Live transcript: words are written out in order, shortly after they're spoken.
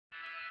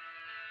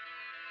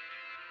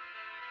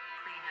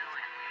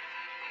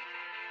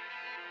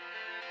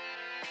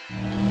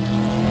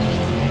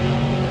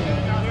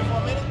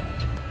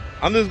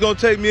I'm just gonna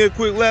take me a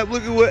quick lap.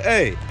 Look at what,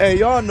 hey,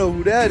 y'all know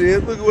who that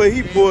is. Look at what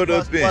he pulled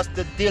up in. What's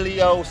the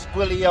dealio,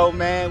 squillio,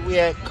 man? We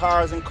at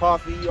Cars and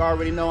Coffee. You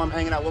already know I'm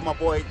hanging out with my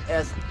boy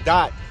S.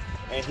 Dot.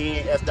 And he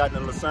ain't S. Dot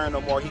in Lucerne no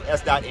more. He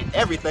S. Dot in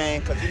everything,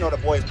 because you know the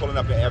boy is pulling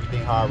up in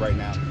everything hard right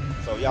now.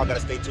 So y'all gotta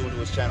stay tuned to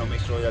his channel.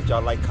 Make sure that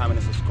y'all like, comment,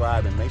 and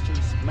subscribe. And make sure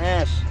you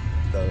smash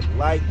the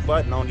like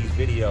button on these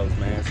videos,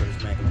 man, so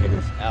this man can get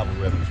his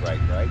algorithms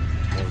right?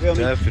 You feel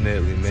me?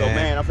 Definitely, man. So,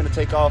 man, I'm finna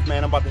take off,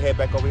 man. I'm about to head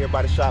back over here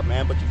by the shop,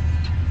 man. But you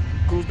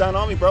cruise down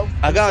on me, bro.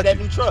 I got that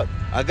new truck.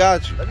 I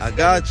got you. I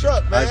got you.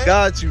 Truck, man. I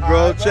got you,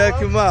 bro. Right, check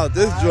him out.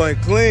 This joint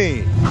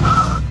clean.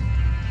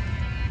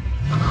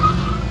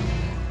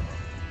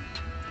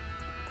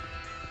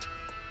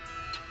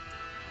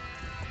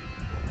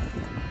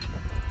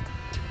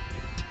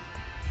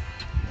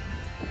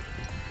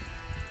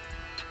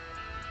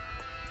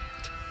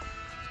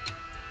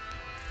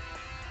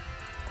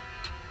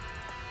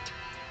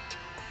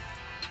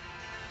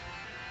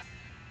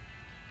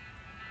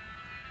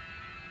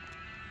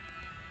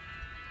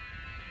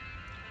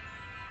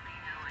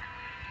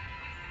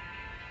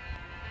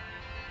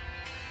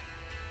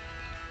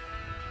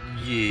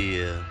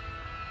 Yeah.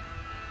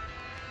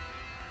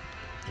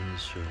 In the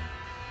show.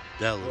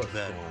 That was What's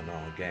better. going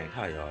on, gang?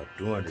 How y'all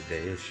doing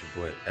today? It's your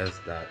boy S.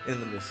 Dot in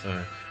the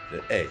Lucerne.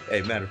 Hey,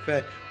 matter of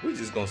fact, we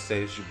just gonna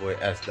say it's your boy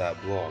S.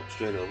 Dot blog.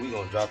 Straight up, we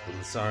gonna drop the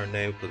Lucerne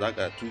name because I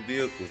got 2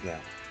 vehicles now.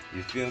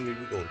 You feel me?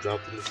 We gonna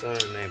drop the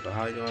Lucerne name. But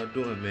how y'all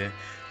doing, man?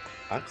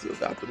 I still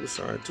got the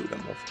Lucerne too. That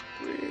motherfucker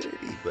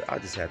pretty. But I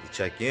just had to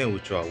check in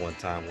with y'all one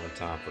time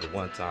for the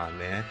one time,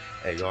 man.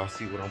 Hey, y'all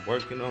see what I'm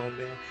working on,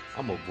 man?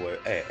 I'm a boy.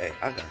 Hey,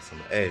 I got some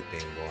of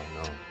everything going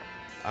on.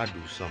 I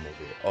do some of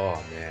it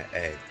all, man.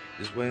 Hey,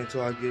 just wait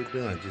until I get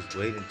done. Just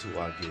wait until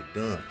I get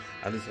done.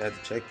 I just had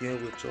to check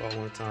in with y'all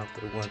one time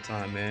for the one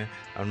time, man.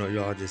 I know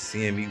y'all just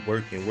seeing me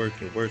working. And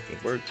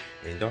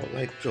y'all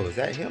like, yo, is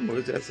that him or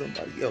is that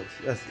somebody else?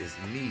 Yes, it's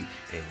me.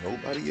 Ain't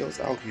nobody else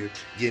out here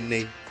getting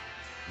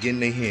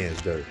their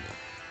hands dirty.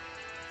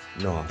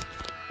 No,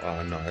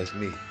 it's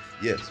me.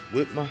 Yes,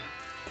 with my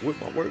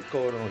work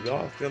coat on,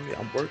 y'all feel me?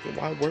 I'm working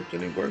while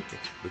working.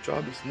 But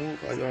y'all be smooth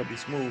while y'all be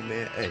smooth,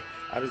 man. Hey,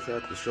 I just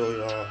have to show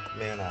y'all,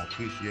 man, I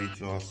appreciate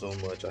y'all so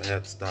much. I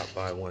had to stop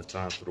by one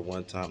time for the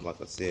one time. Like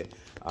I said,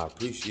 I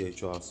appreciate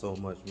y'all so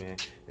much, man.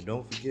 And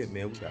don't forget,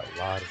 man, we got a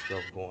lot of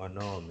stuff going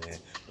on, man.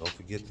 Don't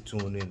forget to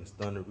tune in to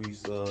Stunner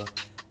Reese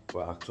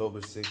for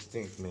October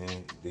 16th,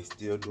 man. They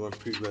still doing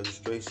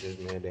pre-registrations,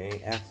 man. They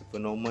ain't asking for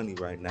no money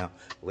right now.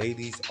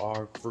 Ladies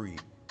are free.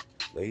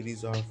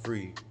 Ladies are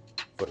free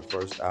for the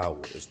first hour.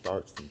 It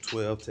starts from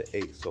 12 to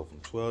 8. So from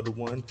 12 to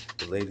 1,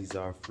 the ladies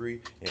are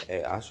free. And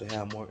hey, I should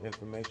have more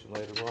information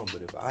later on.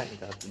 But if I ain't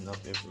got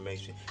enough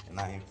information and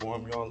I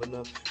inform y'all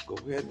enough, go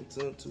ahead and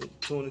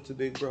tune into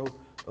Big Bro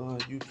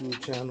YouTube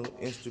channel,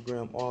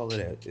 Instagram, all of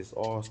that. It's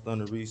all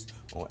Stunner Reese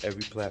on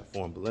every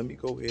platform. But let me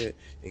go ahead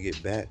and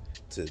get back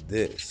to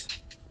this.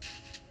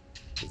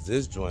 Cause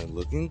this joint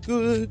looking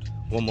good.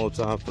 One more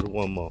time for the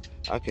one more.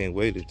 I can't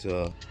wait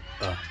until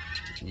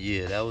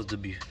Yeah, that was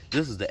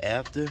this is the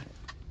after.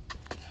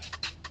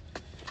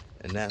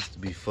 And that's the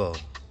before.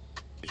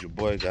 Your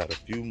boy got a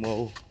few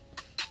more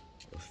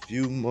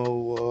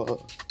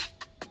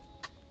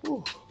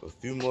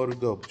to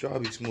go. But y'all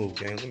be smooth,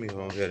 gang. Let me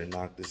go ahead and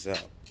knock this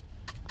out.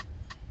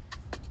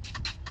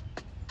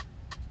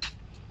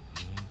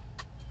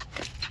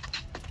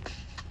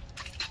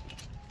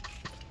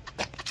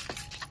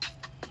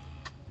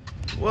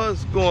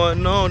 What's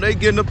going on? They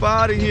getting up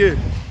out of here.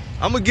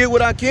 I'm gonna get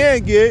what I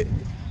can get.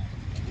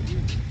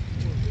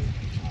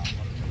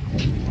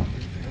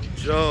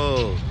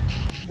 Joe.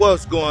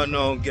 What's going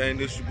on, gang?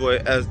 This your boy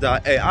S.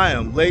 Dot. Hey, I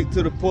am late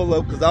to the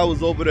pull-up because I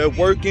was over there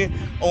working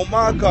on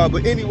my car.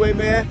 But anyway,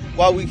 man,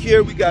 while we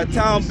here, we got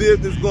town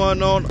business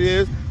going on.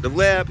 Is the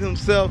lab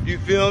himself, you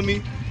feel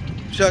me?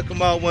 Check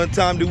him out one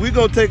time. Dude, we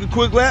gonna take a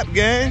quick lap,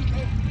 gang.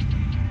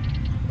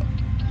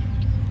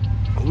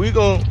 We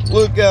gonna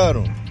look at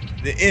him.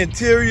 The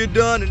interior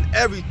done and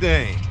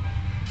everything.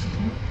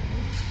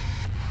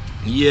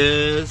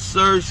 Yes,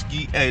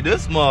 sirski. Hey,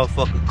 this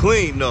motherfucker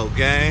clean though,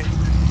 gang.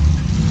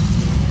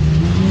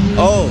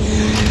 Oh.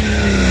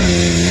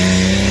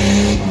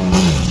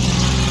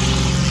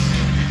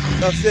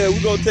 Like I said,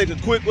 we're gonna take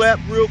a quick lap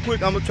real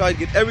quick. I'm gonna try to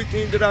get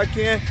everything that I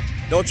can.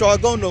 Don't y'all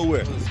go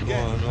nowhere. What's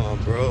going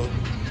on, bro?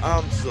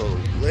 I'm so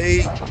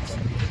late.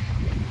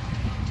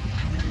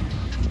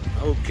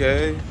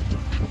 Okay.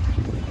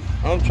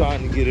 I'm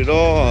trying to get it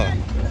all.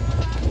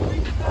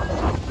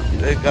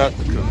 They got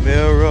the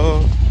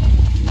Camaro.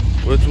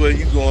 Which way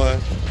you going?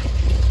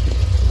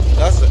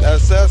 That's an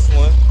SS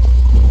one.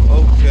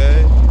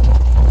 Okay.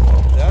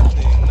 That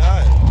thing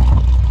nice.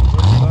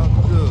 What sound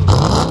good?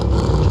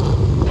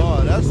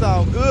 Oh, that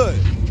sound good.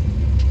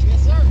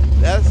 Yes, sir.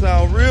 That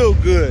sound real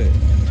good.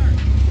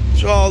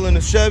 Y'all in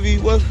the Chevy,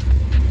 what?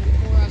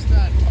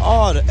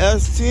 Oh, the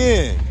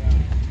S10.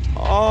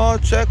 Oh,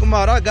 check them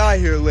out. I got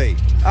here late.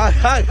 I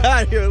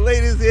got here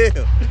late as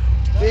hell.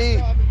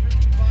 See?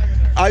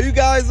 Are you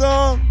guys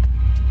on?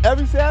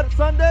 Every Saturday,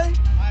 Sunday?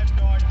 I have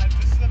no idea.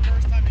 This is the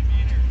first time they've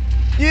been here.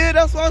 Yeah,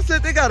 that's why I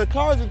said they got a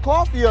Cars and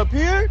Coffee up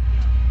here.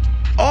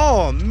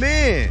 Oh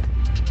man,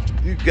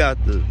 you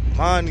got the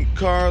Monte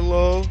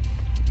Carlo.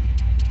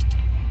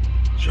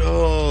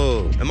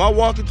 Joe, am I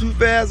walking too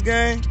fast,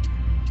 gang?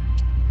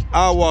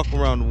 I'll walk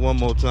around one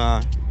more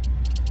time,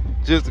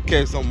 just in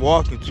case I'm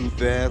walking too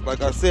fast.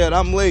 Like I said,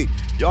 I'm late.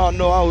 Y'all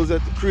know I was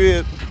at the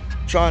crib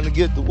trying to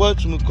get the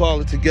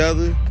whatchamacallit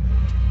together.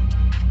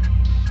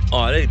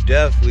 Oh, they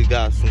definitely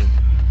got some.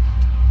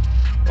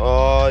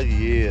 Oh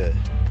yeah.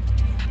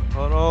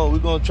 Hold on, we're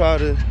gonna try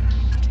to.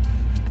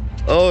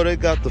 Oh, they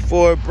got the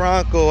Ford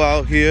Bronco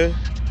out here.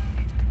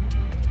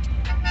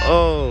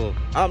 Oh,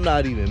 I'm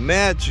not even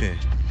matching.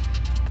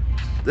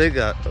 They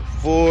got a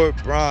Ford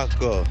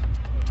Bronco.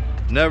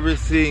 Never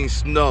seen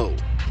snow.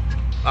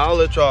 I'll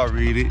let y'all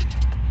read it.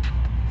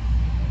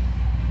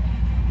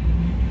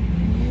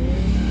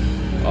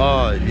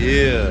 Oh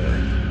yeah.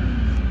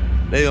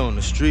 They on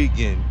the street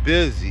getting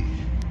busy.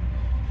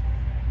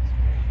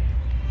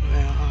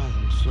 Man,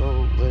 I'm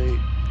so late.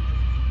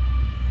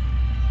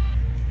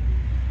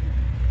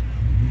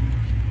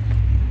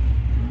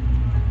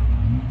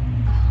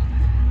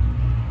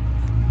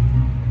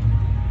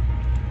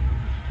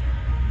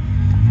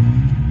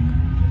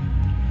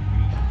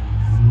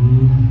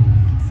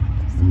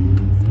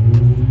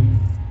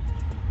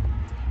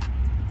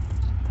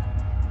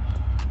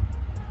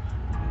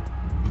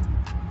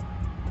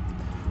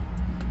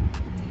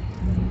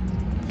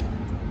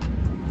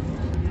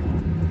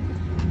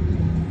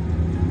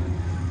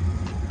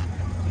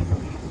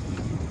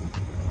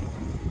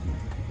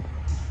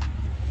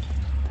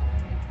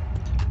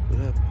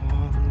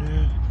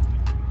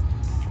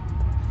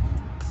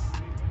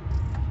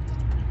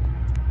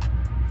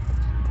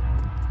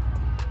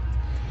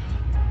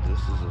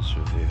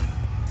 Review.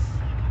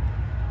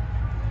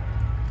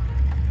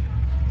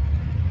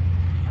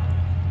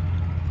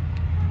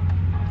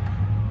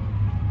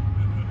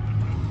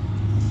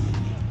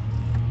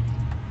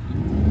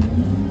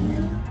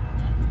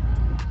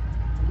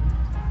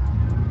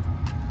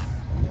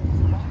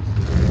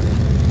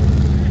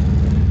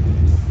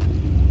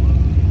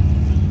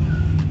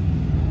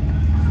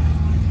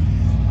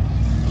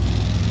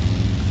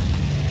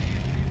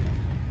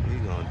 We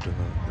gonna do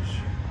this.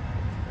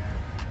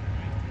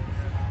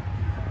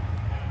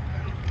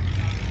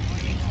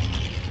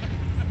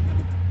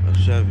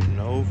 Chevy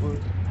Nova.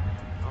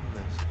 I'm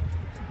missing.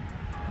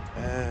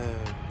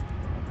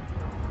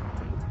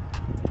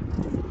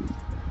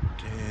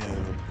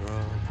 Damn, bro.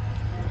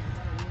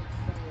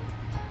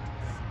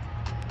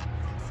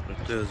 Look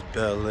at this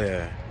Bel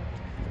Air.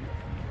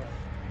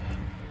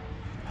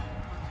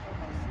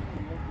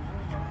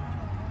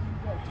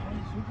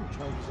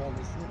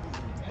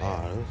 Oh,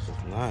 this is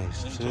nice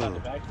too.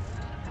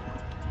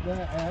 Yeah,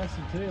 I asked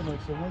him today, I'm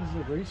like, so when's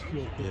the race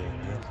fuel kicking in?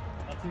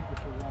 Yeah. I think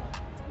it's a while.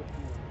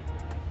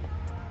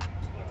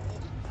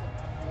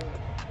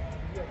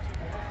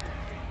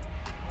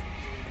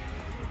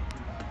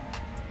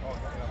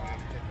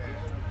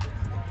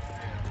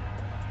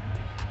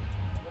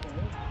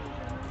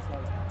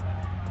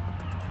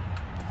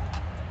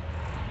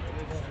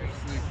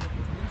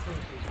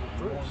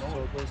 So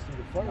it goes through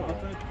the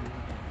fire.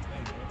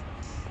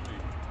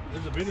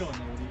 There's a video on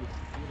there.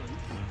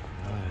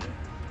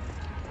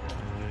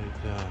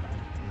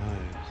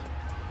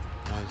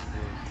 Nice.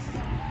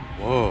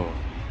 Whoa.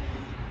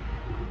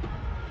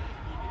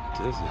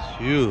 This is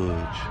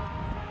huge.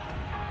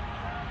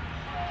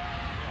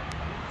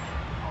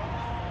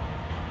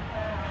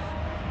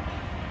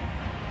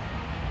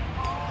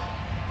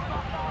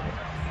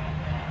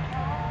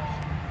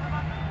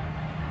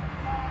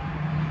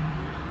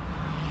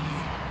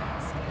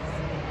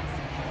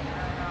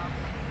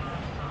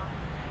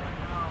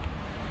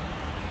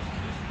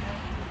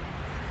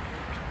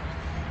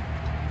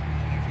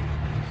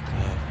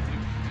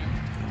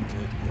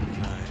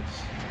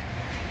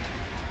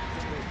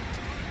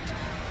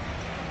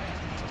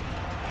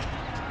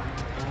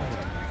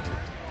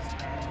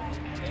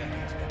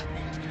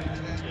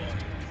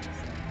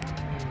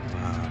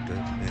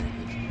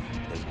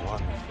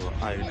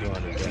 How you doing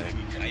today?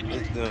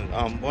 It's doing,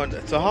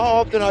 so how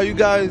often are you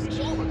guys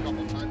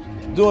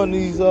doing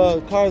these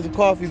cars and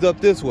coffees up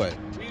this way?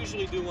 We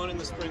usually do one in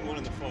the spring, one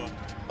in the fall.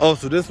 Oh,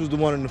 so this was the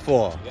one in the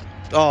fall? Yep.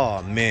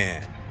 Oh,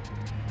 man.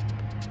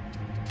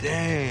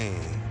 Dang.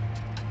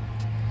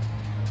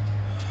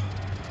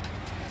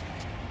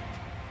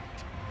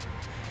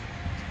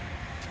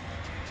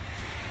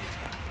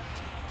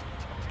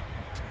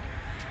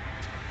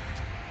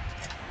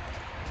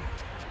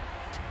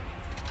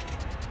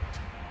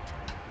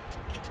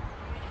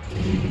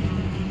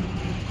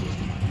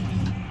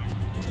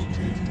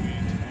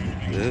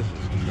 This is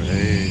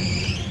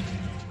crazy.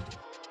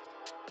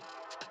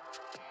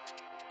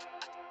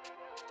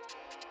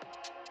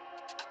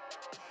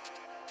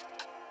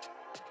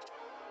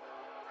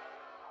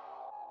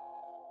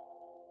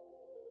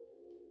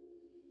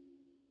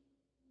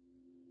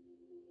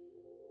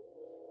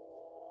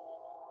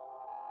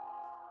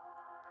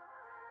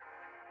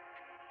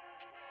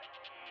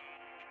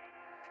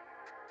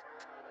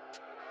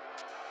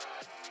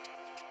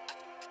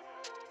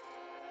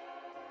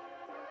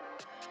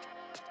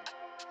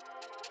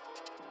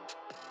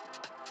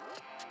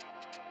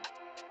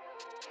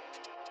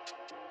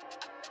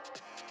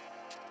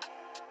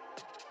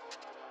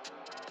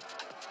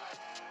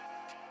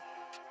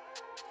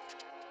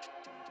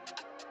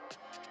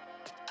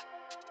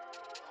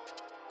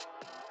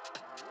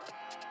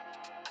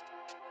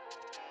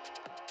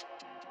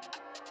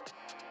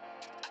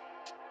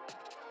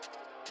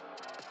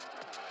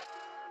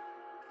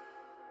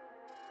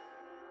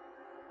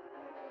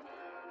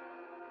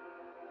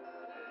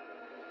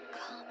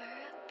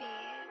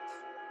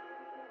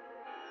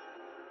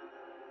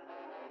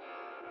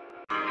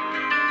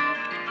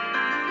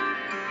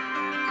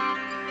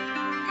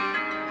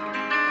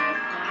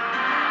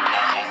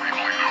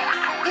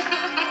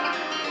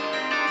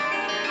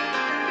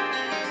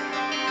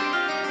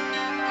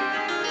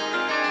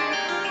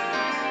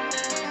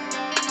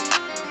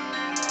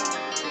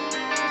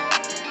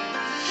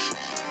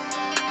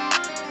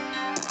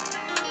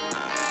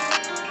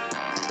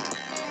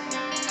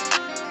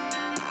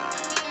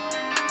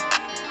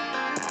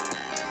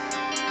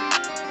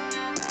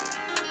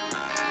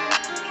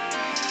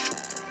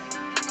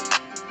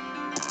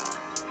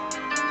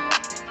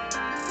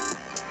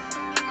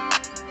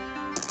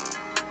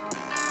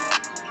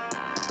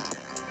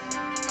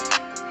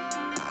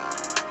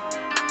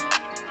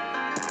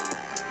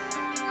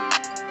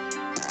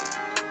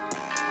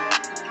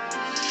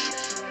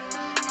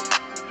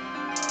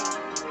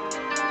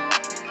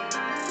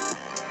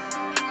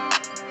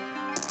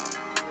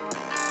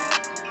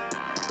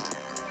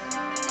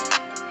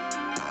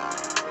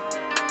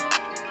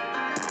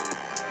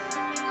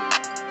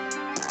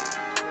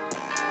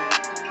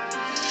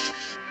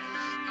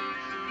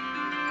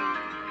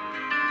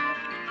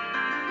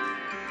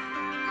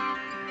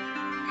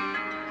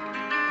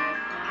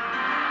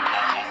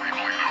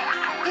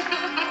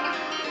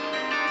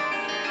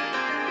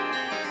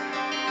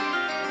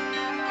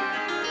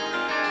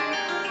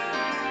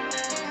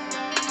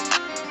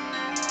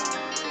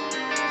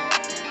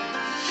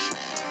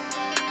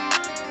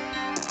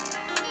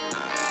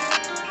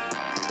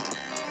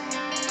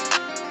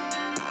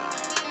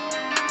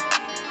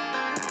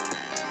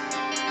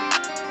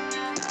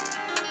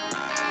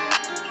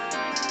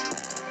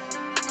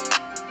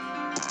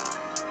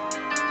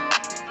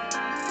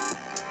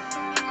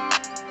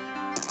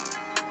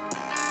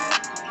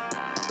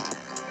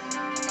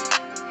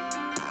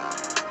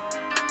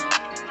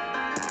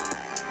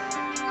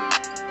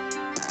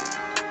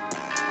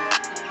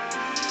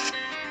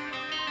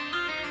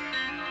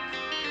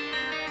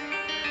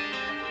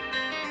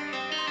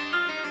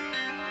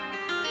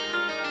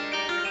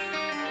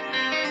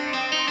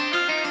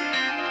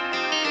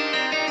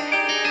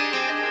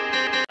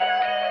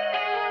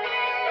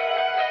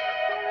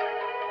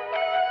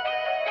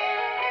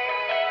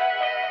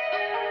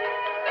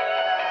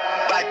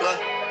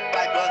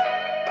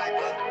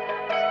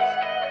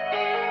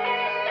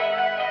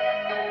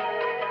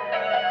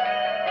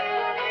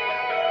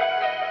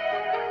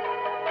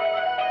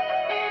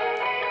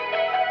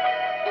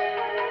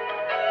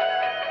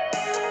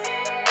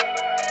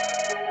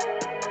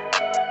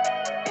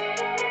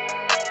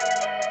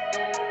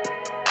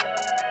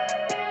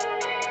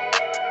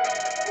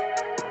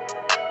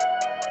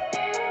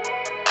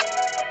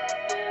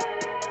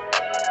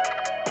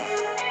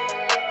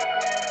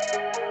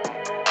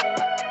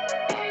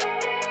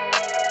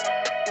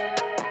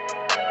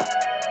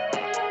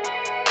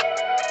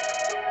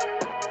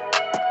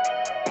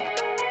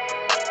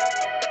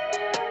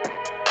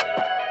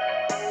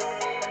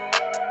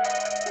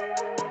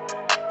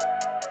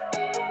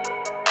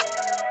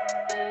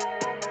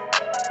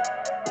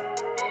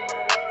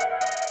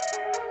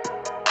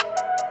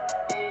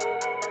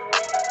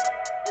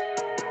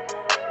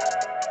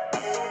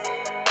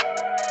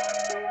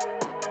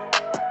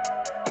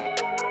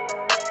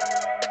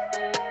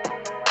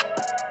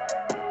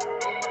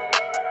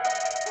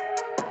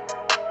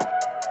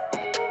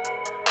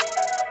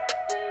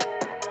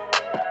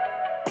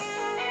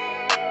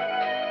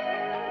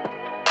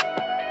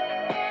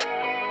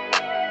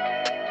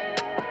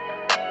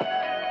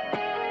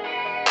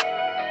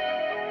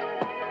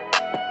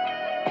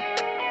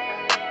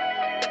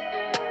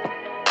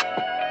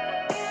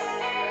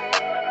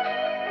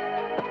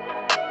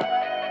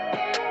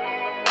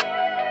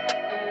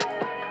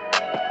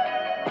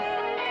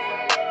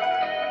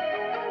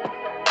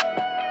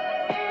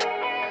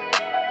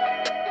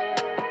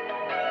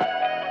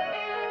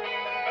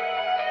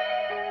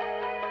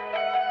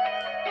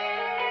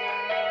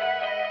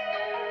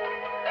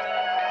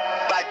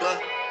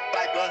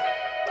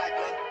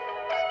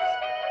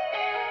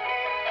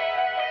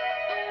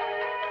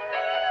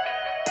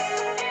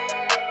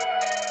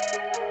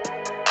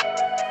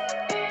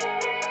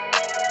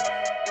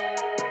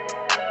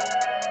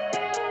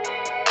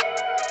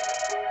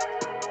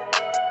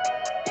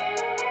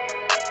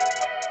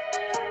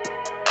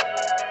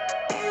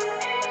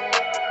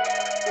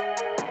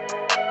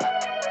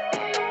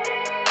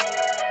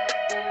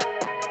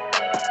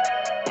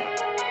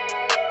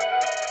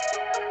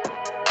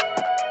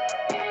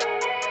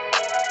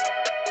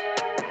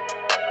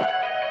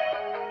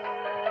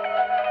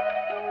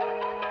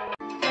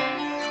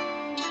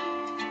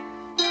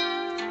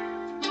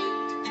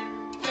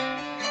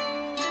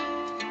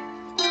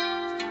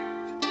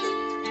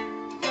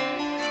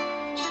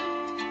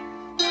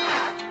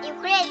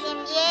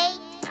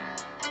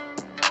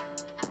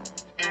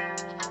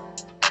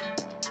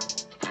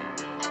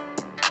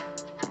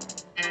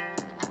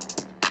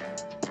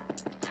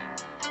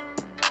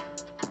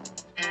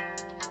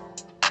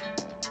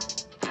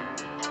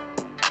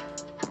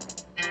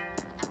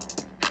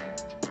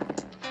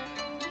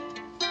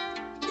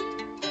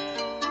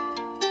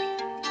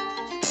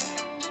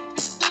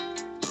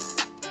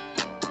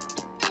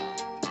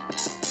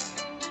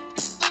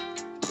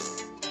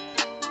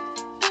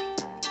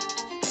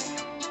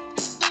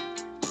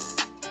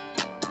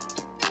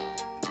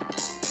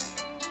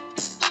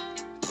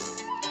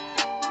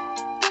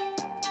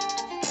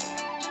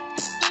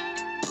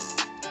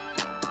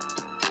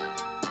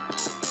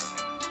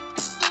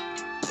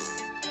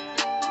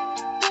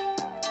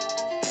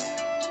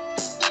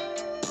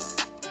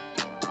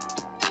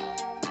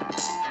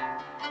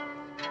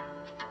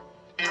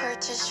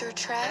 Purchase your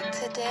track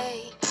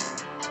today.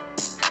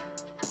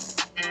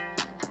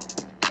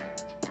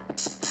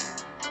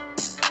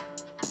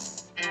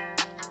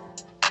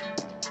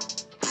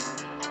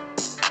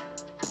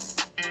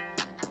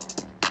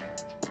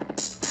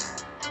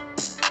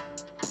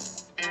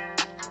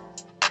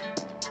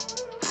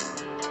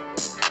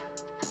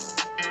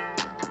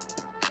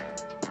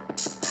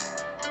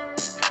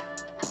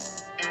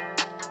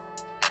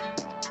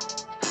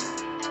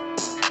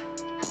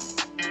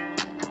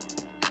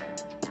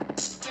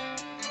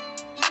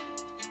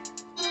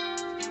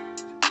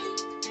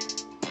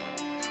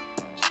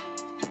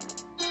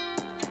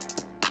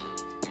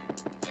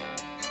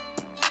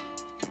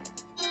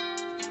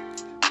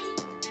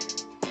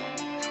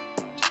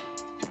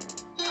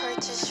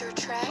 Purchase your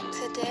track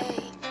today.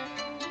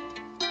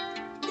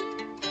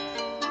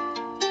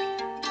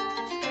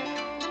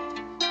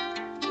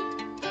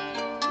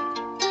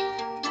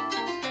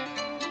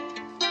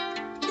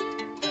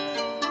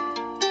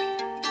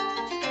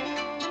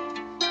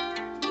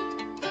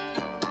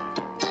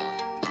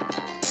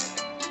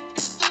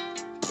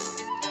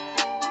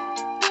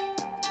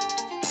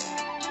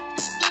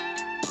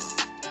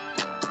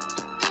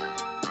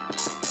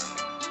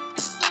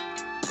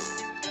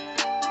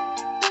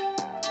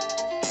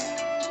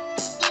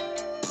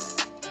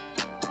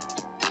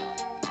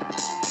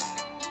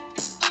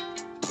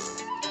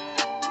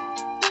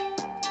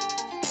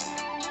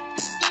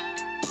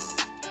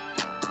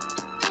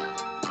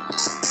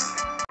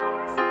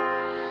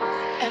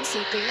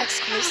 MCB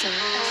exclusive.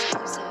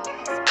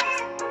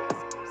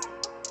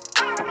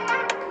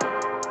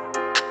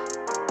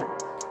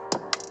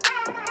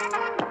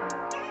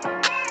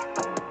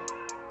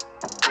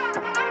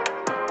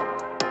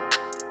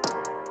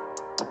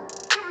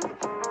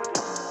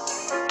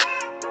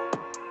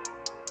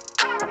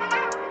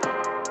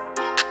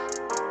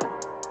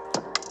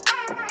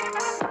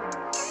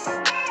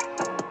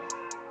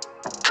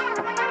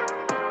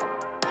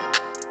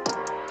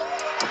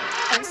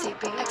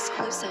 MCB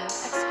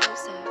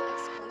exclusive.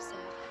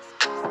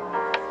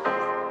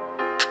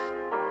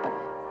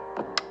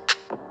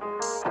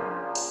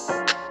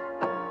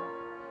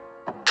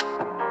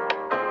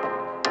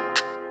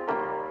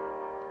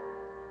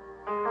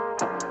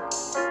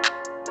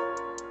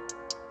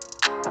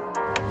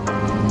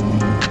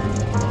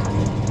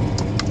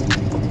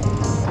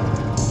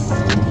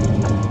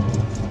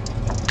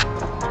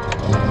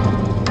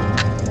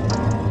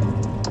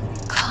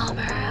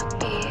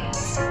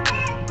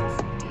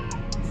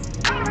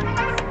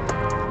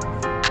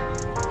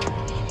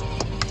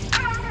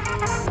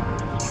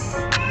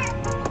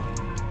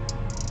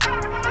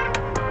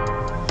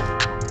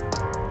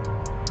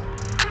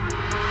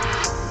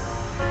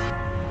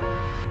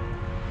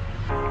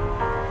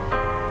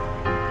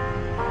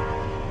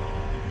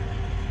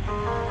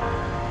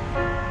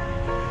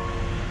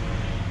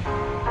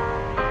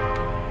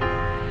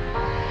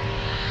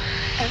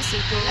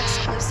 MCB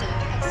exclusive.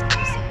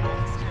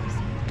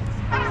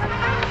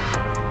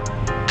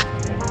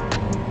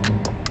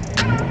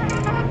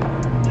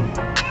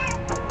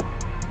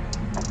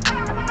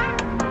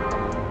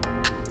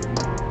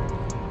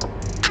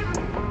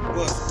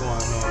 What's going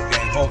on,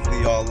 gang?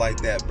 Hopefully y'all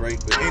like that break.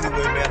 But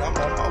anyway, man, I'm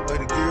on my way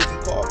to Gears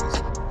and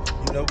Coffees.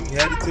 You know, we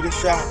headed to the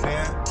shop,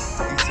 man.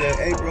 He said,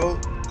 hey, bro,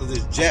 because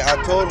this Jack,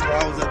 I told him when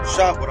I was at the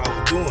shop what I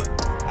was doing.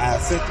 I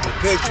had sent him a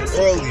picture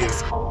earlier.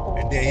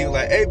 And then he was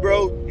like, hey,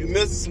 bro, you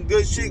missing some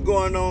good shit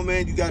going on,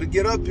 man. You got to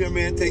get up here,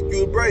 man, take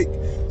you a break.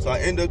 So I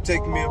ended up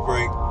taking me a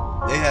break.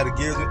 They had a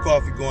Gears and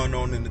Coffee going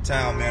on in the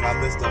town, man. I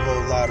missed a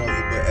whole lot of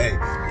it, but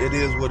hey, it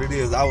is what it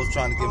is. I was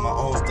trying to get my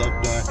own stuff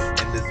done,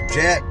 and this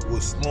Jack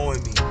was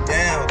slowing me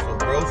down. So,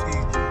 broski,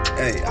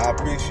 hey, I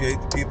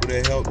appreciate the people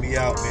that helped me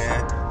out,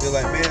 man. They're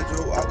like, man,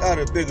 Joe, I got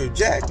a bigger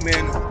Jack,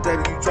 man, instead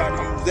of you trying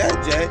to use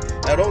that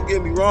Jack. Now, don't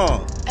get me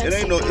wrong. It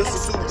ain't no, this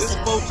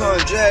 4-ton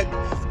Jack.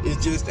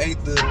 It just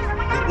ain't the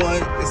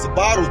one, it's a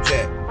bottle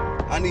Jack.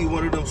 I need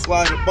one of them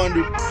slide up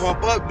under,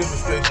 pump up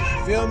demonstrations,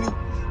 you feel me?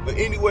 But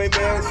anyway,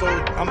 man, so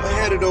I'm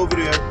headed over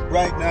there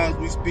right now as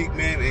we speak,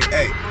 man. And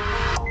hey,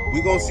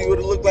 we gonna see what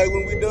it look like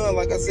when we done.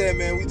 Like I said,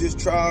 man, we just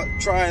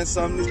trying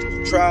something,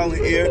 this trial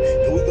and error,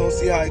 and we gonna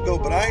see how it go.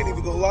 But I ain't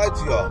even gonna lie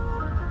to y'all.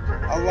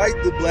 I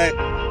like the black.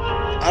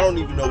 I don't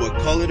even know what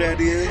color that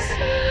is.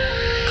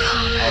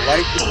 I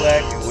like the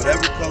black and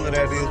whatever color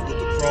that is with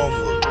the chrome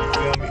look. You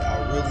feel me?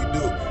 I really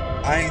do.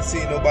 I ain't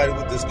seen nobody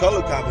with this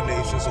color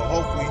combination, so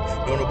hopefully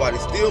don't nobody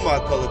steal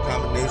my color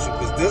combination,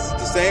 because this is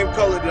the same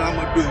color that I'm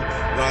gonna do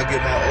when I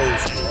get my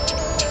old school.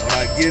 When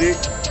I get it,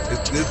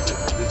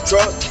 the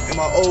truck and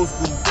my old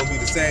school gonna be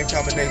the same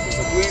combination.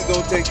 So please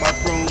don't take my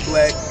chrome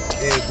black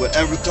and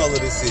whatever color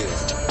this is.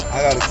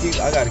 I gotta keep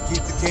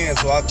the can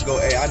so I can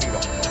go, hey, I need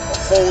a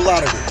whole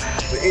lot of this.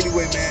 But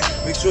anyway, man,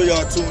 make sure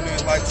y'all tune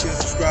in, like, share,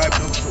 subscribe.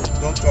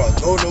 Don't y'all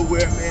go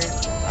nowhere, man.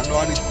 I know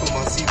I need to put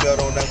my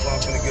seatbelt on, that's why I'm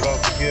finna get off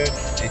of here.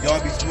 And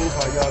y'all be smooth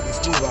how y'all be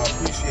smooth. I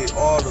appreciate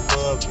all the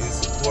love and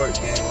support,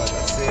 gang. Like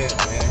I said,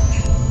 man.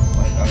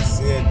 Like I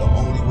said, the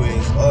only way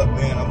is up,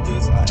 man. I'm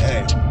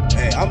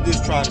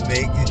just trying to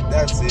make it.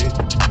 That's it.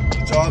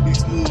 But y'all be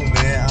smooth,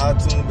 man. I'll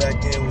tune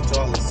back in with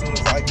y'all as soon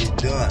as I get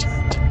done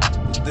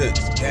with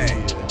this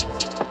game.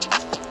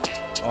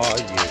 Oh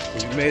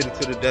yeah, we made it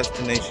to the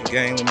destination,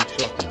 gang. Let me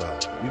talk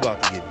about it. We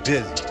about to get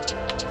busy.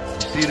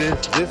 You see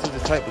this? This is the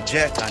type of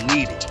jack I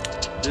needed.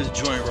 This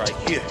joint right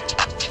here.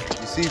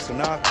 You see, so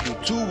now I can do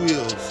 2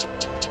 wheels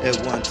at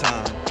one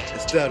time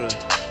instead of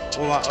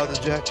what my other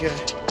jack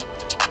at.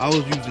 I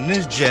was using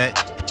this jack,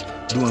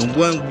 doing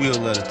 1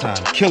 wheel at a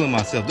time, killing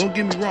myself. Don't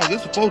get me wrong,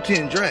 this is a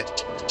 410 jack,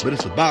 but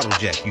it's a bottle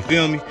jack, you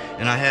feel me?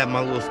 And I have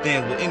my little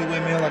stands. But anyway,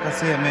 man, like I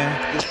said,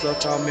 man, good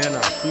stuff out, man.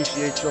 I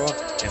appreciate y'all,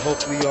 and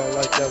hopefully y'all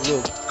like that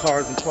little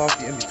cars and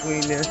coffee in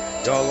between there.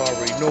 Y'all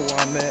already know where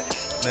I'm at.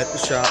 I'm at the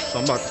shop, so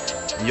I'm about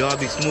to, and y'all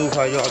be smooth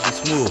how y'all be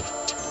smooth.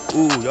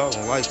 Ooh, y'all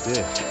gonna like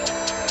this.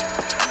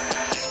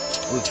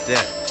 What's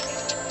that?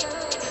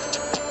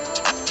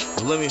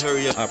 Well, let me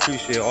hurry up. I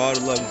appreciate all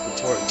the love and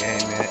support, gang,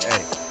 man.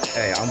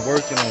 Hey, I'm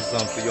working on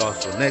something for y'all.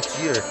 So next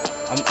year,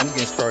 I'm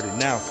getting started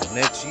now. So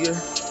next year,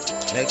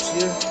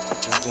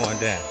 it's going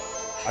down.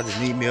 I just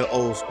need me an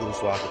old school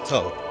so I can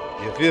tow.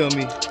 You feel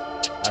me?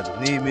 I just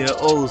need me an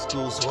old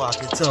school so I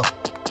can tow.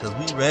 Cause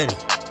we ready.